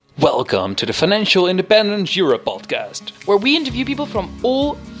Welcome to the Financial Independence Europe podcast, where we interview people from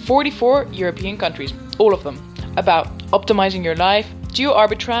all 44 European countries, all of them, about optimizing your life,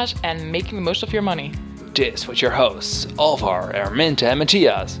 geo-arbitrage, and making the most of your money. This with your hosts, Alvar, Erminta, and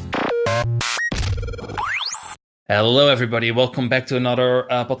Matthias. Hello everybody, welcome back to another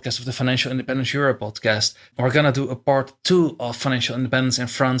podcast of the Financial Independence Europe podcast. We're gonna do a part 2 of financial independence in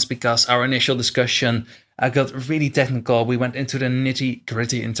France because our initial discussion got really technical. We went into the nitty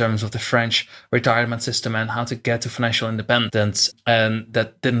gritty in terms of the French retirement system and how to get to financial independence. And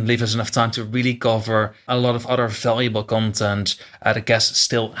that didn't leave us enough time to really cover a lot of other valuable content the guests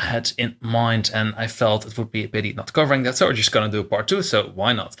still had in mind. And I felt it would be a pity not covering that. So we're just going to do a part 2. So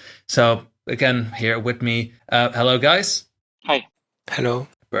why not? So again, here with me. Hello, guys. Hi. Hello.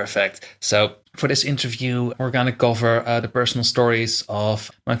 Perfect. So for this interview, we're going to cover the personal stories of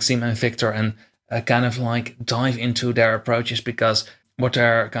Maxime and Victor and kind of like dive into their approaches, because what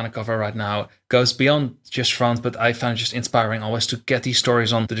they're going to cover right now goes beyond just France, but I found it just inspiring always to get these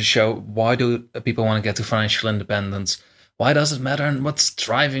stories onto the show. Why do people want to get to financial independence? Why does it matter? And what's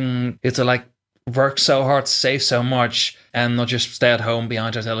driving you to like work so hard, save so much, and not just stay at home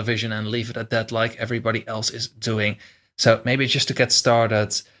behind your television and leave it at that like everybody else is doing? So maybe just to get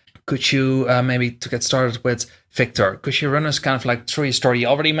started, could you maybe to get started with Victor, could you run us kind of like through your story? You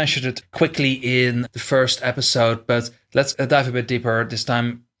already mentioned it quickly in the first episode, but let's dive a bit deeper this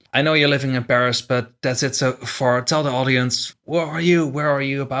time. I know you're living in Paris, but that's it so far. Tell the audience, where are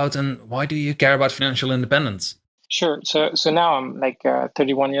you about, and why do you care about financial independence? Sure. So now I'm like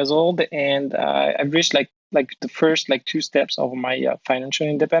 31 years old, and I've reached like the first like 2 steps of my financial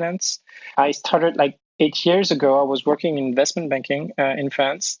independence. I started like 8 years ago. I was working in investment banking in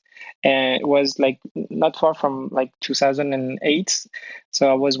France, and it was like not far from like 2008. So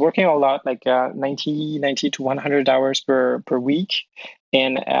I was working a lot, like 90 to 100 hours per week.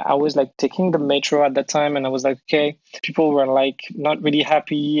 And I was like taking the metro at that time, and I was like, okay, people were like not really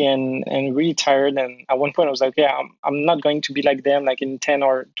happy and really tired. And at one point I was like, yeah, I'm not going to be like them like in 10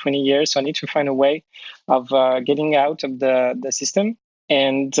 or 20 years. So I need to find a way of getting out of the system.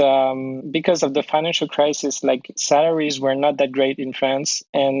 And because of the financial crisis, like salaries were not that great in France.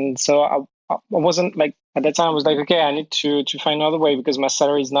 And so I wasn't like, at that time I was like, okay, I need to find another way because my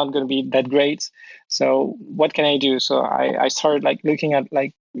salary is not going to be that great. So what can I do? So I started like looking at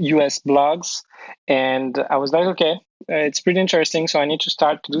like US blogs, and I was like, okay, it's pretty interesting. So I need to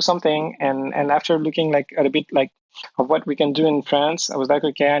start to do something. And after looking like at a bit like of what we can do in France, I was like,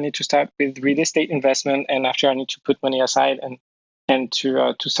 okay, I need to start with real estate investment. And after I need to put money aside and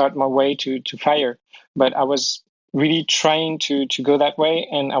to start my way to FIRE. But I was really trying to go that way,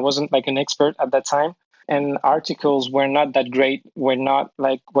 and I wasn't like an expert at that time. And articles were not that great, were not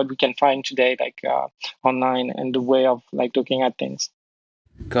like what we can find today, like online, and the way of like looking at things.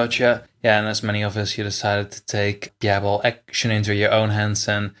 Gotcha. Yeah, and as many of us, you decided to take action into your own hands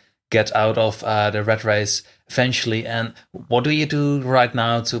and get out of the rat race eventually. And what do you do right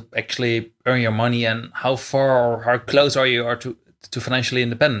now to actually earn your money, and how far or how close are you to financially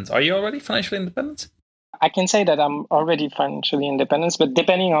independent? Are you already financially independent? I can say that I'm already financially independent, but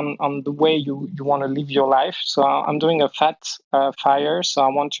depending on the way you want to live your life. So I'm doing a fat FIRE. So I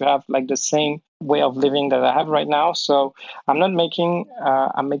want to have like the same way of living that I have right now. So I'm not making,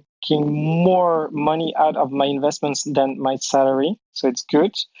 I'm making more money out of my investments than my salary. So it's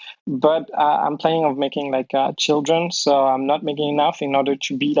good. But I'm planning on making like children. So I'm not making enough in order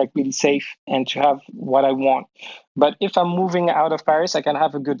to be like really safe and to have what I want. But if I'm moving out of Paris, I can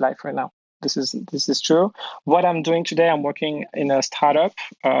have a good life right now. This is true. What I'm doing today, I'm working in a startup.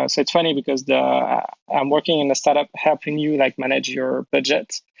 So it's funny because I'm working in a startup helping you like manage your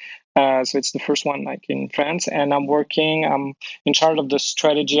budget. So it's the first one like in France, and I'm in charge of the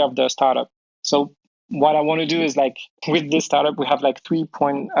strategy of the startup. So what I want to do is like with this startup, we have like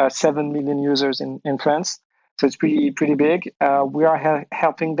 3.7 million users in France. So it's pretty big. We are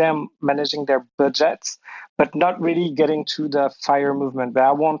helping them managing their budgets, but not really getting to the FIRE movement. But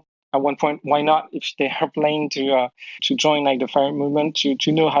at one point, why not, if they are planning to join like the FIRE movement,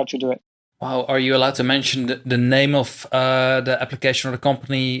 to know how to do it. Wow, are you allowed to mention the name of the application or the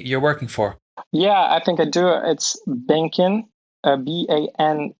company you're working for? Yeah, I think I do. It's Banken, Banken,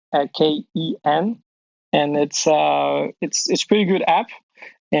 and it's pretty good app.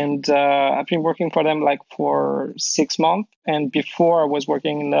 And I've been working for them like for 6 months. And before I was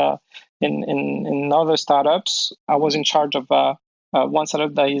working in other startups, I was in charge of one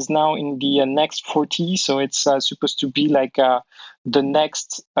startup that is now in the next 40. So it's supposed to be like the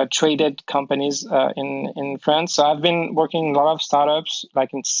next traded companies in France. So I've been working in a lot of startups,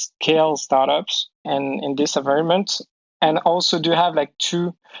 like in scale startups. And in this environment, and also do have like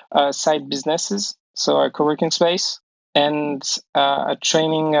two side businesses, so a co-working space and a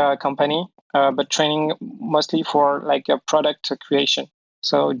training company, but training mostly for like a product creation,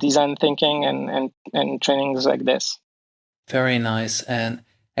 so design thinking and trainings like this. Very nice, and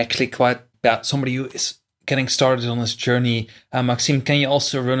actually quite somebody who is getting started on this journey. Maxime, can you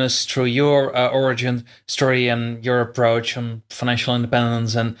also run us through your origin story and your approach on financial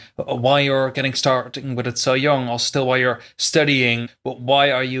independence and why you're getting started with it so young, or still while you're studying? But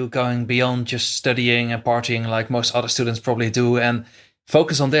why are you going beyond just studying and partying like most other students probably do and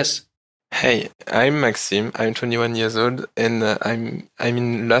focus on this? Hey, I'm Maxime. I'm 21 years old, and I'm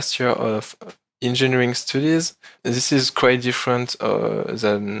in last year of engineering studies. This is quite different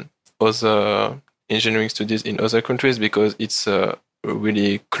than other engineering studies in other countries because it's a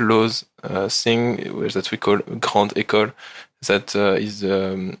really close thing that we call Grande École, that is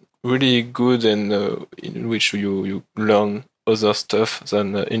really good and in which you learn other stuff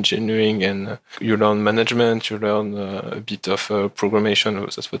than engineering, and you learn management, you learn a bit of programmation,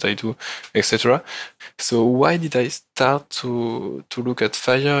 that's what I do, etc. So why did I start to look at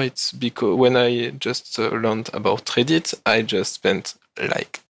FIRE? It's because when I just learned about Reddit, I just spent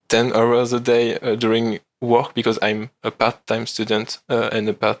like 10 hours a day during work because I'm a part-time student and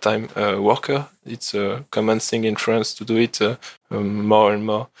a part-time worker. It's a common thing in France to do it more and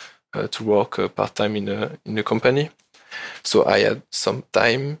more, to work part-time in a company. So I had some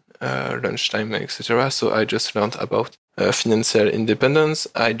time, lunchtime, etc. So I just learned about financial independence.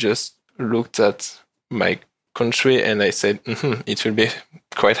 I just looked at my country and I said, it will be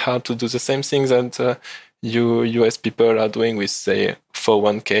quite hard to do the same thing that US people are doing with, say,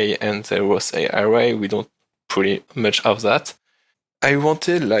 401k and their Roth IRA. We don't pretty much have that. I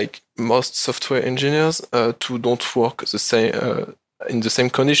wanted, like most software engineers, to don't work the same in the same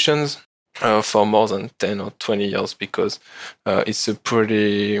conditions for more than 10 or 20 years because it's a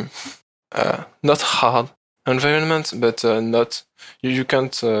pretty not hard environment, but not you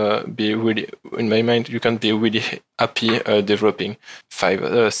can't be really, in my mind, you can't be really happy developing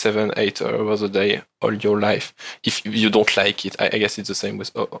 5, 7, 8 hours a day all your life if you don't like it. I guess it's the same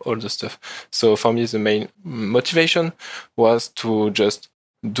with all the stuff. So for me, the main motivation was to just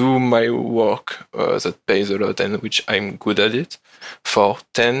do my work that pays a lot and which I'm good at it for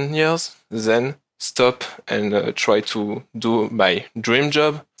 10 years, then stop and try to do my dream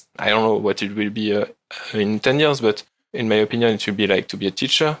job. I don't know what it will be in 10 years, but in my opinion, it will be like to be a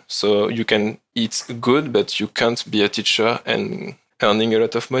teacher. So you can eat good, but you can't be a teacher and earning a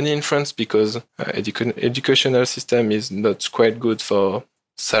lot of money in France because educational system is not quite good for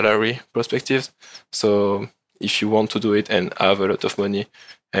salary perspectives. So if you want to do it and have a lot of money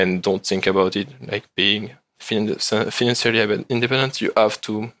and don't think about it, like being financially independent, you have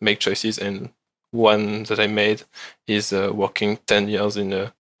to make choices. And one that I made is working 10 years in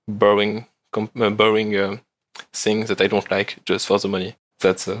a boring thing that I don't like just for the money.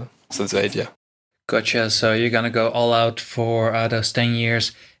 That's the idea. Gotcha. So you're going to go all out for those 10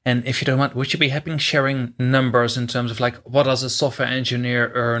 years. And if you don't mind, would you be happy sharing numbers in terms of like what does a software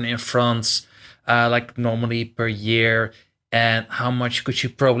engineer earn in France, like normally per year? And how much could you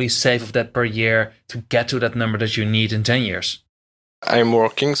probably save of that per year to get to that number that you need in 10 years? I'm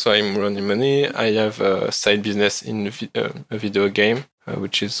working, so I'm running money. I have a side business in a video game,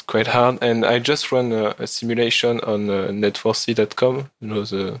 which is quite hard. And I just run a simulation on networthy.com. You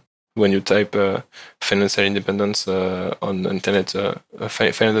know, when you type financial independence on internet,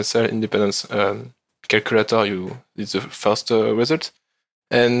 financial independence calculator, it's the first result.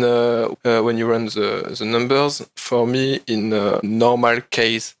 And when you run the numbers, for me, in a normal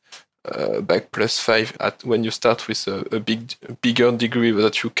case, back +5 when you start with a bigger degree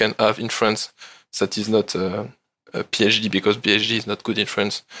that you can have in France, that is not a PhD, because PhD is not good in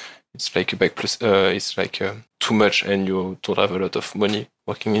France. It's like a back plus, it's like too much, and you don't have a lot of money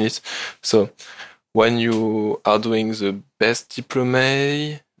working in it. So when you are doing the best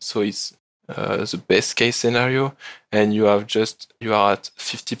diplômé, so it's the best case scenario, and you are at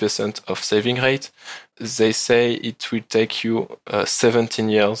 50% of saving rate, they say it will take you 17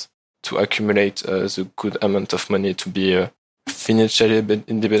 years to accumulate the good amount of money to be financially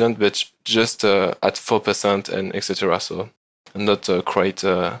independent, but just at 4% and etc. So not quite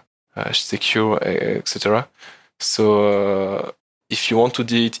secure, etc. So if you want to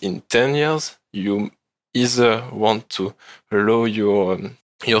do it in 10 years, you either want to lower your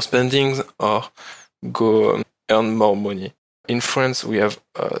spendings or go earn more money. In France, we have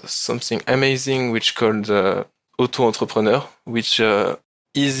something amazing which called auto-entrepreneur, which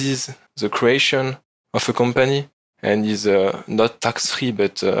eases the creation of a company and is not tax-free,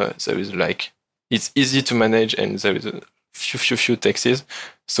 but there is it's easy to manage, and there is few taxes.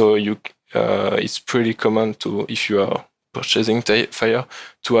 So it's pretty common to, if you are purchasing fire,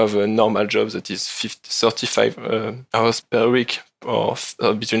 to have a normal job that is 35 hours per week, or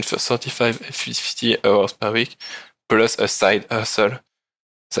between 35 and 50 hours per week, plus a side hustle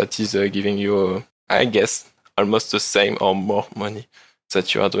that is giving you, I guess, almost the same or more money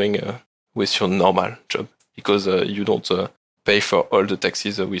that you are doing with your normal job, because you don't pay for all the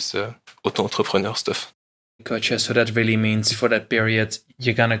taxes with auto-entrepreneur stuff. Gotcha. So that really means for that period,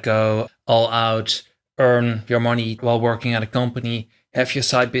 you're going to go all out, earn your money while working at a company, have your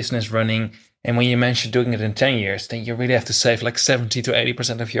side business running. And when you mentioned doing it in 10 years, then you really have to save like 70 to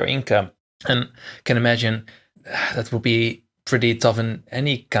 80% of your income. And can imagine that would be pretty tough in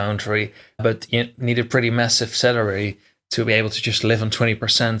any country, but you need a pretty massive salary to be able to just live on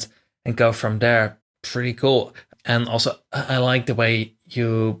 20% and go from there. Pretty cool. And also, I like the way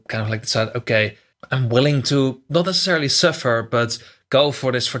you kind of like decide, okay, I'm willing to not necessarily suffer, but go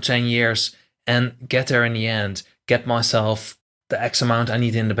for this for 10 years and get there in the end, get myself the X amount I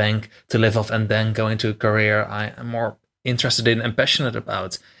need in the bank to live off, and then go into a career I am more interested in and passionate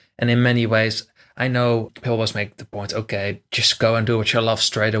about. And in many ways, I know people always make the point, okay, just go and do what you love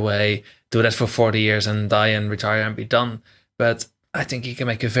straight away, do that for 40 years and die and retire and be done. But I think you can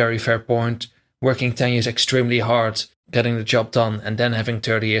make a very fair point. Working 10 years extremely hard, getting the job done, and then having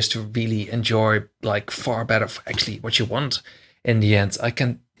 30 years to really enjoy like far better actually what you want in the end.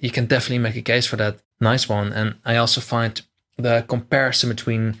 You can definitely make a case for that. Nice one. And I also find the comparison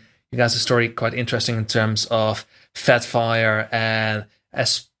between you guys' story quite interesting in terms of Fat Fire and,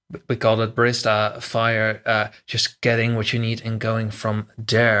 as we call it, Barista Fire, just getting what you need and going from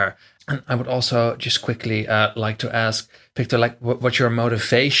there. And I would also just quickly like to ask Victor, like what your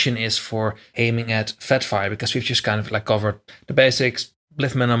motivation is for aiming at Fat Fire, because we've just kind of like covered the basics,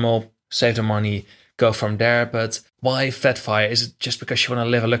 live minimal, save the money, go from there. But why Fat Fire? Is it just because you want to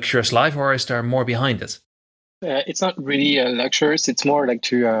live a luxurious life, or is there more behind it? It's not really luxurious. It's more like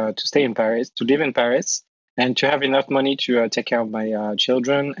to stay in Paris, to live in Paris, and to have enough money to take care of my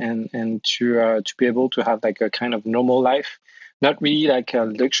children, and to be able to have like a kind of normal life, not really like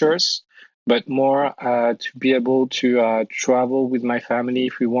luxurious, but more to be able to travel with my family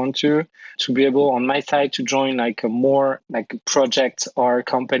if we want to be able on my side to join like a more like projects or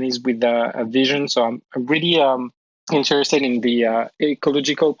companies with a vision. So I'm really interested in the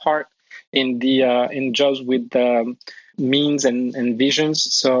ecological part, in the in jobs with means and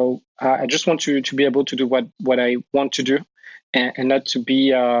visions. So I just want to be able to do what I want to do, and not to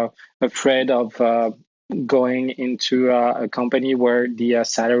be afraid of going into a company where the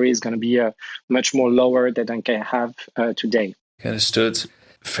salary is going to be much more lower than I can have today. Understood.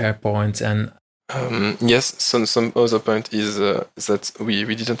 Fair point. And yes, some other point is that we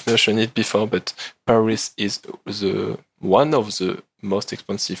didn't mention it before, but Paris is one of the most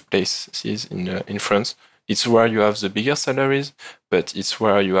expensive places in France. It's where you have the bigger salaries, but it's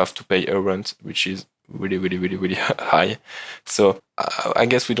where you have to pay a rent, which is really, really, really, really high. So I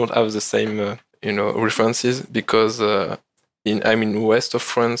guess we don't have the same references, because I'm in west of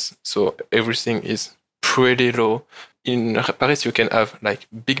France, so everything is pretty low. In Paris, you can have like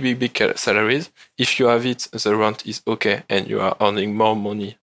big salaries. If you have it, the rent is okay, and you are earning more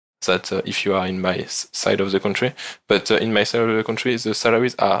money than if you are in my side of the country. But in my side of the country, the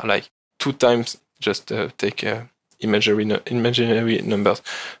salaries are like 2 times. Just take imaginary numbers.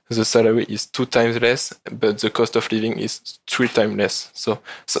 The salary is 2 times less, but the cost of living is 3 times less. So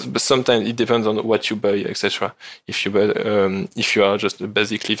but sometimes it depends on what you buy, etc. If you are just a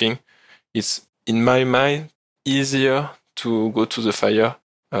basic living, it's in my mind easier to go to the fire,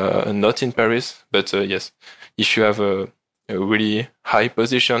 not in Paris. But yes, if you have a really high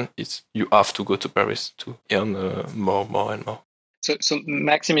position, you have to go to Paris to earn more and more. So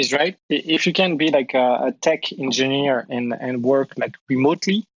Maxime is right. If you can be like a tech engineer and work like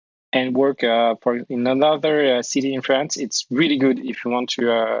remotely and work in another city in France, it's really good if you want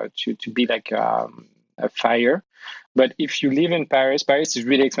to be like a fire. But if you live in Paris is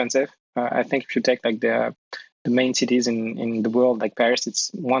really expensive. I think if you take like the main cities in the world, like Paris,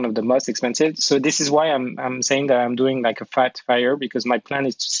 it's one of the most expensive. So this is why I'm saying that I'm doing like a Fat Fire, because my plan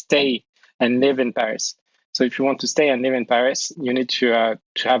is to stay and live in Paris. So if you want to stay and live in Paris, you need to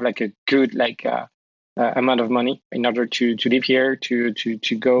have like a good amount of money in order to live here, to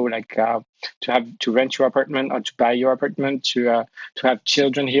go like to rent your apartment or to buy your apartment, to have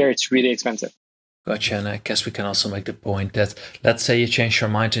children here. It's really expensive. Gotcha. And I guess we can also make the point that, let's say you change your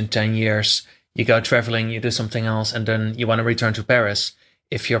mind in 10 years, you go traveling, you do something else, and then you want to return to Paris.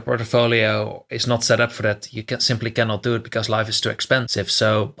 If your portfolio is not set up for that, you simply cannot do it because life is too expensive.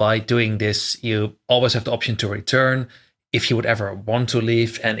 So by doing this, you always have the option to return. if you would ever want to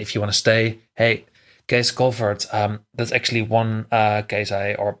leave and if you want to stay, hey, case covered. That's actually one case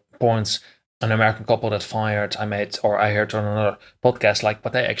or points an American couple that fired. I heard on another podcast, like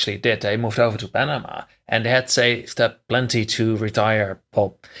what they actually did. They moved over to Panama and they had saved up plenty to retire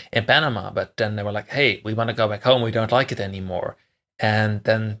in Panama. But then they were like, hey, we want to go back home. We don't like it anymore. And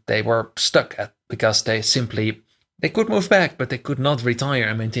then they were stuck because they could move back, but they could not retire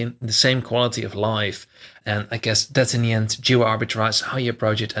and maintain the same quality of life. And I guess that's in the end geo arbitrage, how you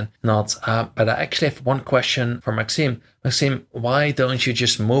approach it and not. But I actually have one question for Maxime. Maxime, why don't you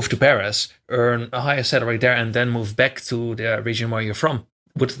just move to Paris, earn a higher salary there, and then move back to the region where you're from?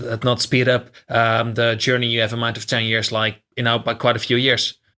 Would that not speed up the journey you have in mind of 10 years, by quite a few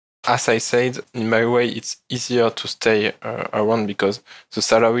years? As I said, in my way, it's easier to stay around because the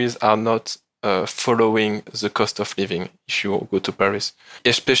salaries are not following the cost of living if you go to Paris,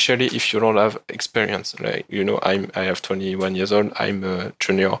 especially if you don't have experience. Like, I have 21 years old, I'm a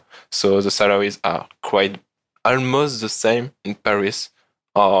junior, so the salaries are quite almost the same in Paris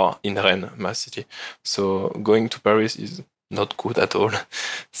or in Rennes, my city. So going to Paris is not good at all.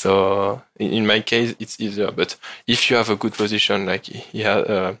 So in my case, it's easier. But if you have a good position like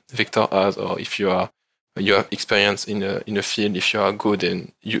Victor has, or if you have experience in a field, if you are good,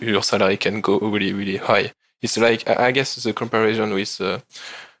 and your salary can go really, really high. It's like, I guess the comparison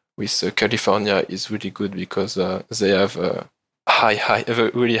with California is really good because they have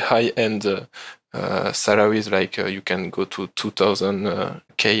really high end salaries. Like you can go to 2,000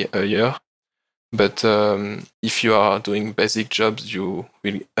 K a year. But if you are doing basic jobs, you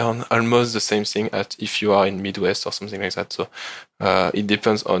will earn almost the same thing as if you are in Midwest or something like that. So it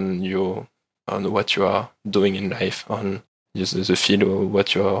depends on what you are doing in life, on the field or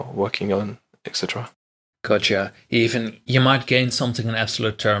what you are working on, etc. Gotcha. You might gain something in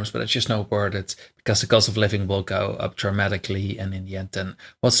absolute terms, but it's just not worth it because the cost of living will go up dramatically. And in the end, then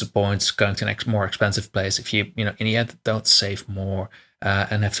what's the point going to an more expensive place if you in the end don't save more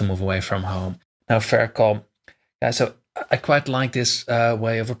and have to move away from home? Now, fair call. So I quite like this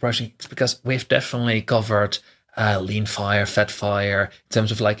way of approaching it because we've definitely covered lean fire, fat fire, in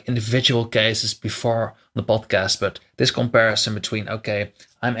terms of like individual cases before on the podcast. But this comparison between, okay,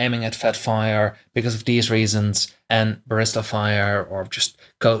 I'm aiming at fat fire because of these reasons, and barista fire or just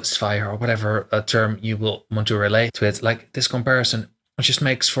ghost fire or whatever term you will want to relate to it, like this comparison just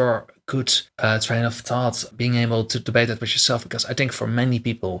makes for good train of thought, being able to debate that with yourself. Because I think for many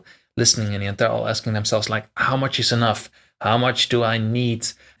people listening in the end, they're all asking themselves, like, how much is enough? How much do I need?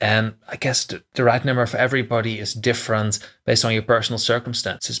 And I guess the right number for everybody is different based on your personal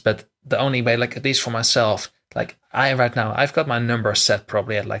circumstances. But the only way, like at least for myself, like right now, I've got my number set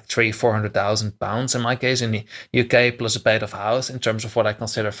probably at like £400,000 in my case in the UK, plus a paid off house in terms of what I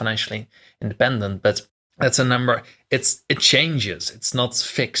consider financially independent. But that's a number. It changes. It's not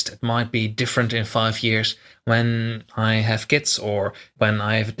fixed. It might be different in 5 years when I have kids or when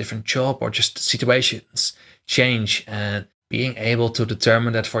I have a different job or just situations change. And being able to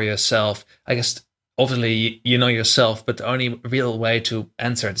determine that for yourself, I guess obviously you know yourself, but the only real way to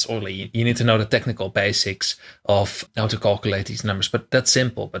answer it is only you need to know the technical basics of how to calculate these numbers. But that's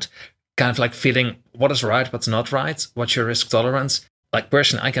simple. But kind of like feeling what is right, what's not right, what's your risk tolerance. Like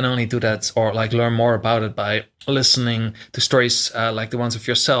personally, I can only do that or like learn more about it by listening to stories like the ones of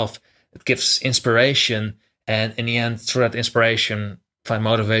yourself. It gives inspiration, and in the end, through that inspiration, find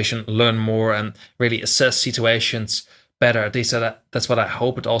motivation, learn more, and really assess situations better. At least that's what I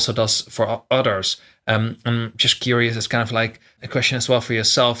hope it also does for others. I'm just curious. It's kind of like a question as well for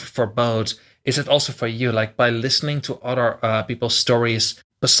yourself, for both. Is it also for you, like by listening to other people's stories?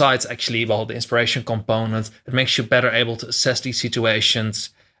 Besides actually, the inspiration component, it makes you better able to assess these situations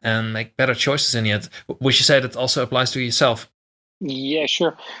and make better choices in the end. Would you say that also applies to yourself? Yeah,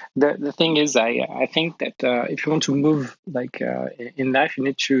 sure. The thing is, I think that if you want to move in life, you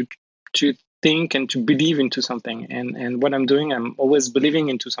need to think and to believe into something. And what I'm doing, I'm always believing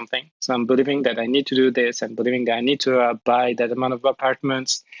into something. So I'm believing that I need to do this. I'm believing that I need to buy that amount of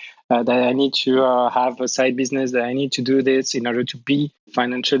apartments, that I need to have a side business, that I need to do this in order to be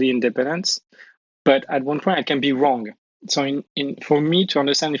financially independent. But at one point, I can be wrong. So for me to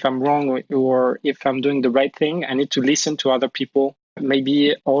understand if I'm wrong or if I'm doing the right thing, I need to listen to other people,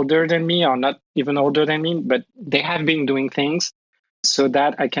 maybe older than me or not even older than me, but they have been doing things so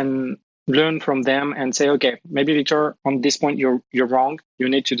that I can learn from them and say, okay, maybe Victor, on this point, you're wrong. You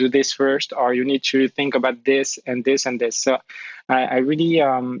need to do this first, or you need to think about this and this and this. So I really,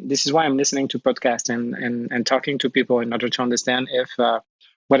 this is why I'm listening to podcasts and talking to people in order to understand if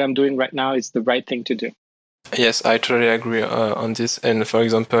what I'm doing right now is the right thing to do. Yes, I totally agree on this. And for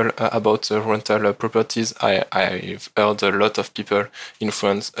example, about rental properties, I've heard a lot of people in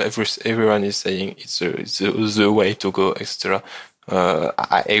France. Everyone is saying it's the way to go, etc.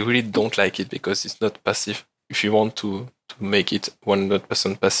 I really don't like it because it's not passive. If you want to make it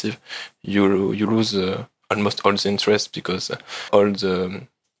 100% passive, you lose almost all the interest because all the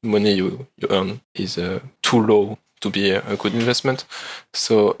money you earn is too low to be a good investment.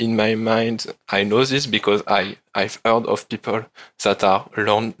 So in my mind, I know this because I've heard of people that are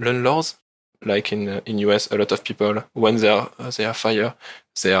landlords. Like in US, a lot of people, when they are fired,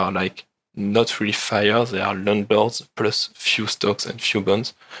 they are like not really fired. They are landlords plus few stocks and few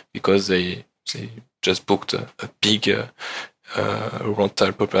bonds because they just booked a big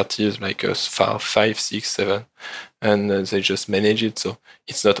rental properties like 5, 6, 7, and they just manage it. So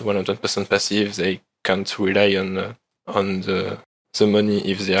it's not 100% passive. They can't rely on the money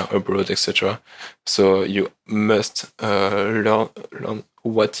if they are abroad, etc. So you must learn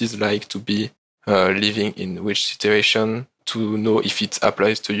what it's like to be living in which situation to know if it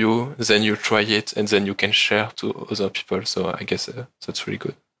applies to you. Then you try it, and then you can share to other people. So I guess that's really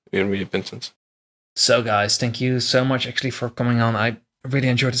good. Really important. So guys, thank you so much actually for coming on. I really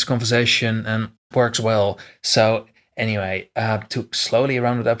enjoyed this conversation and works well. So anyway, to slowly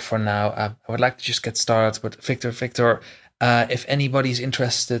round it up for now, I would like to just get started with Victor. Victor, if anybody's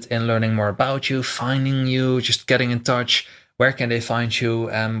interested in learning more about you, finding you, just getting in touch, where can they find you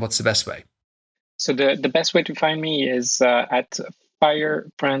and what's the best way? So the best way to find me is at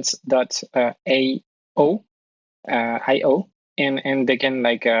firefrance.io. And they can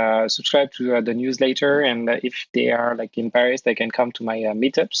subscribe to the newsletter, and if they are in Paris, they can come to my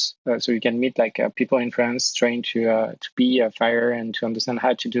meetups. So you can meet people in France trying to be a fire and to understand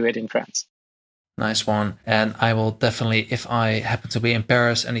how to do it in France. Nice one. And I will definitely, if I happen to be in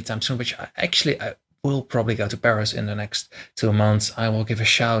Paris anytime soon, which I will probably go to Paris in the next 2 months, I will give a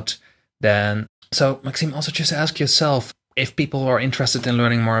shout then. So Maxime, also just ask yourself, if people are interested in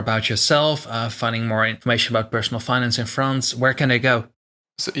learning more about yourself, finding more information about personal finance in France, where can they go?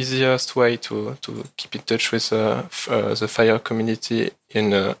 The easiest way to keep in touch with the FIRE community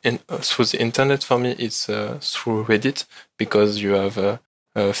through the internet for me is through Reddit, because you have a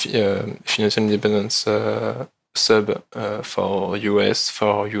financial independence sub for US,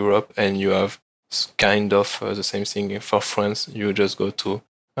 for Europe, and you have kind of the same thing for France. You just go to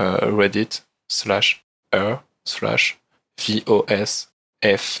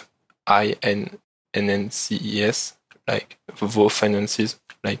Reddit/r/VOSFINNCES, like vos finances,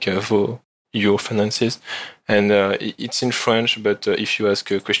 like your finances, and it's in French, but if you ask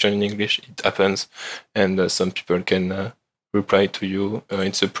a question in English, it happens, and some people can reply to you.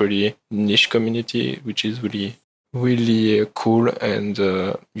 It's a pretty niche community, which is really, really cool, and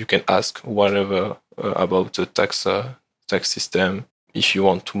you can ask whatever about the tax system. If you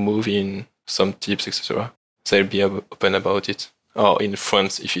want to move in, some tips, etc., they'll be open about it. Or in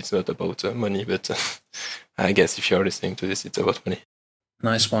France, if it's not about money, but I guess if you're listening to this, it's about money.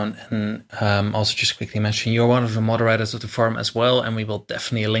 Nice one. And also just quickly mention, you're one of the moderators of the forum as well, and we will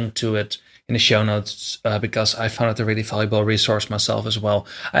definitely link to it in the show notes because I found it a really valuable resource myself as well.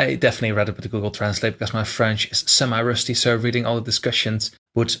 I definitely read it with the Google Translate because my French is semi-rusty, so reading all the discussions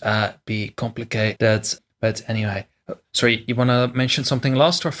would be complicated. But anyway, sorry, you want to mention something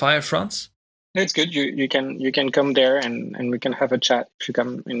last or Fire France? It's good. You can come there and we can have a chat if you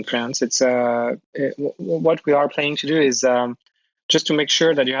come in France. It's what we are planning to do is just to make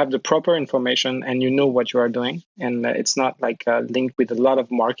sure that you have the proper information and you know what you are doing, and it's not linked with a lot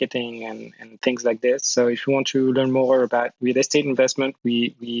of marketing and things like this. So if you want to learn more about real estate investment,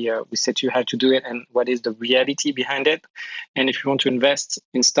 we set you how to do it and what is the reality behind it. And if you want to invest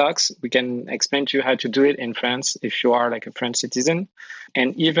in stocks, we can explain to you how to do it in France if you are a French citizen.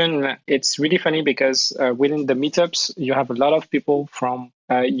 And even it's really funny because within the meetups, you have a lot of people from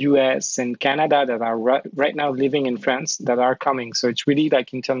US and Canada that are right now living in France that are coming. So it's really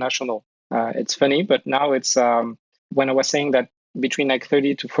international. It's funny, but now it's when I was saying that between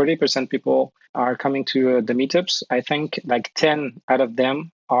 30 to 40% people are coming to the meetups, I think 10 out of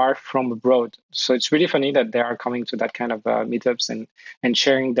them are from abroad. So it's really funny that they are coming to that kind of meetups and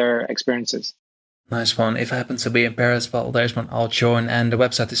sharing their experiences. Nice one. If I happen to be in Paris, well, there's one I'll join, and the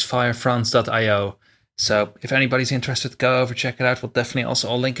website is firefrance.io. So if anybody's interested, go over, check it out. We'll definitely also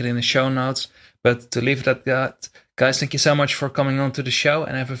all link it in the show notes. But to leave it at that, guys, thank you so much for coming on to the show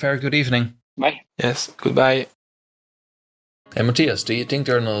and have a very good evening. Bye. Yes, goodbye. Hey, Matthias, do you think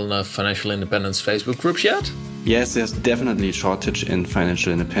there are not enough financial independence Facebook groups yet? Yes, there's definitely a shortage in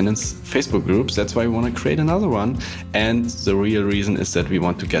financial independence Facebook groups. That's why we want to create another one. And the real reason is that we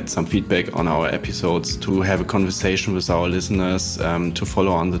want to get some feedback on our episodes, to have a conversation with our listeners, to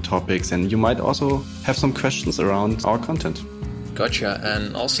follow on the topics. And you might also have some questions around our content. Gotcha.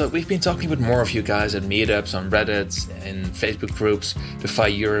 And also, we've been talking with more of you guys at meetups, on Reddit, in Facebook groups. The FI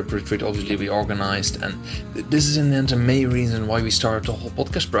Europe retreat, obviously, we organized. And this is in the end the main reason why we started the whole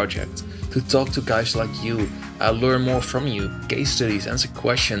podcast project. To talk to guys like you, learn more from you, case studies, answer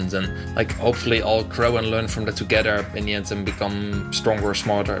questions, and hopefully all grow and learn from that together in the end and become stronger,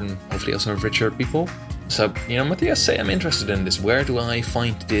 smarter, and hopefully also richer people. So, Matthias, say I'm interested in this. Where do I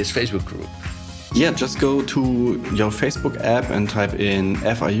find this Facebook group? Yeah, just go to your Facebook app and type in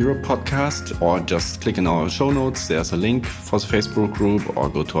FI Europe podcast, or just click in our show notes. There's a link for the Facebook group, or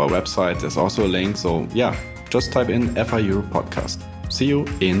go to our website. There's also a link. So yeah, just type in FI Europe podcast. See you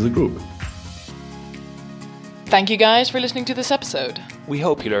in the group. Thank you guys for listening to this episode. We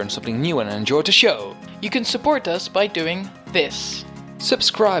hope you learned something new and enjoyed the show. You can support us by doing this.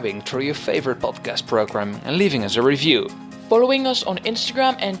 Subscribing through your favorite podcast program and leaving us a review. Following us on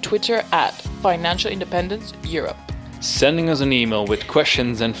Instagram and Twitter at Financial Independence Europe. Sending us an email with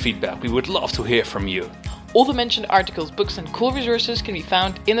questions and feedback. We would love to hear from you. All the mentioned articles, books and cool resources can be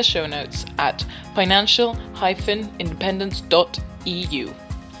found in the show notes at financial-independence.eu.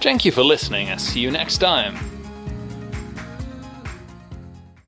 Thank you for listening and see you next time.